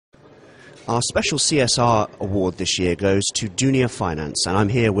Our special CSR award this year goes to Dunia Finance, and I'm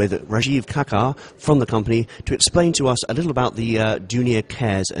here with Rajeev Kakar from the company to explain to us a little about the Dunia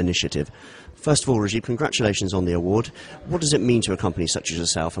Cares initiative. First of all, Rajeev, congratulations on the award. What does it mean to a company such as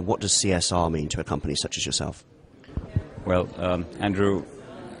yourself, and what does CSR mean to a company such as yourself? Well, Andrew,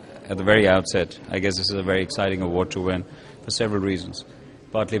 at the very outset, I guess this is a very exciting award to win for several reasons.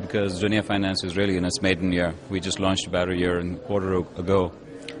 Partly because Dunia Finance is really in its maiden year. We just launched about a year and a quarter ago.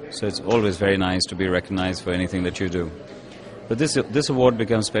 So it's always very nice to be recognized for anything that you do. But this award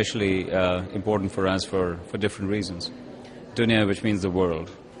becomes especially important for us for different reasons. Dunia, which means the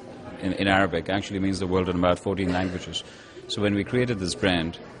world, in Arabic, actually means the world in about 14 languages. So when we created this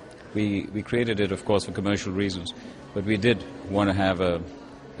brand, we created it, of course, for commercial reasons. But we did want to have a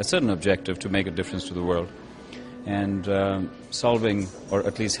certain objective to make a difference to the world. And solving, or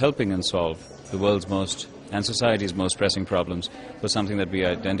at least helping and solve, the world's most and society's most pressing problems was something that we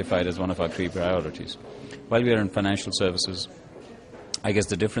identified as one of our key priorities. While we are in financial services, I guess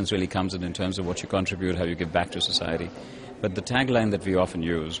the difference really comes in terms of what you contribute, how you give back to society. But the tagline that we often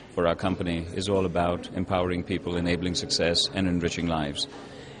use for our company is all about empowering people, enabling success, and enriching lives.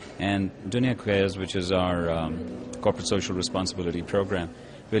 And Dunia Cares, which is our corporate social responsibility program,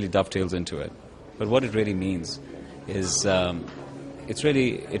 really dovetails into it. But what it really means is it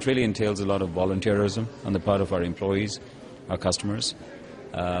really entails a lot of volunteerism on the part of our employees, our customers,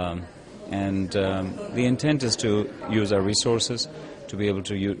 and the intent is to use our resources, to be able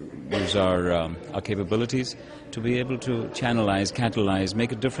to use our capabilities, to be able to channelize, catalyze,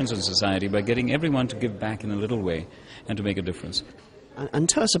 make a difference in society by getting everyone to give back in a little way and to make a difference. And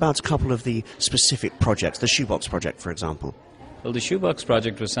tell us about a couple of the specific projects, the Shoebox project, for example. Well, the Shoebox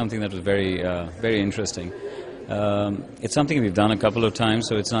project was something that was very interesting. It's something we've done a couple of times,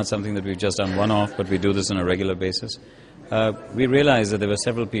 so it's not something that we've just done one-off, but we do this on a regular basis. We realized that there were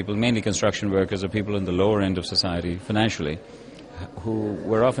several people, mainly construction workers or people in the lower end of society, financially, who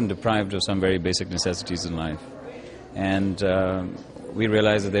were often deprived of some very basic necessities in life. And we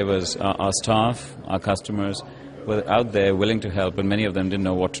realized that there was our staff, our customers, were out there willing to help, and many of them didn't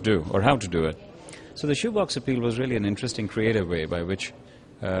know what to do or how to do it. So the Shoebox appeal was really an interesting, creative way by which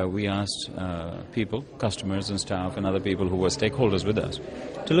we asked people, customers and staff and other people who were stakeholders with us,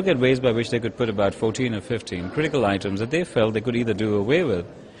 to look at ways by which they could put about 14 or 15 critical items that they felt they could either do away with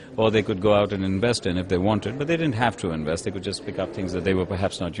or they could go out and invest in if they wanted, but they didn't have to invest. They could just pick up things that they were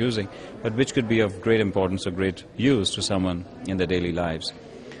perhaps not using, but which could be of great importance or great use to someone in their daily lives.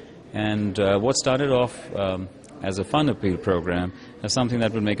 And what started off as a fun appeal program as something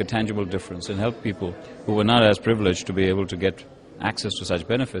that would make a tangible difference and help people who were not as privileged to be able to get access to such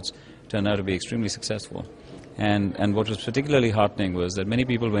benefits turned out to be extremely successful. And what was particularly heartening was that many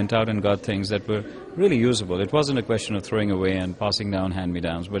people went out and got things that were really usable. It wasn't a question of throwing away and passing down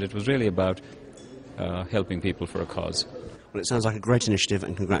hand-me-downs, but it was really about helping people for a cause. Well, it sounds like a great initiative,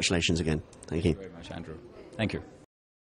 and congratulations again. Thank you. Thank you very much, Andrew. Thank you.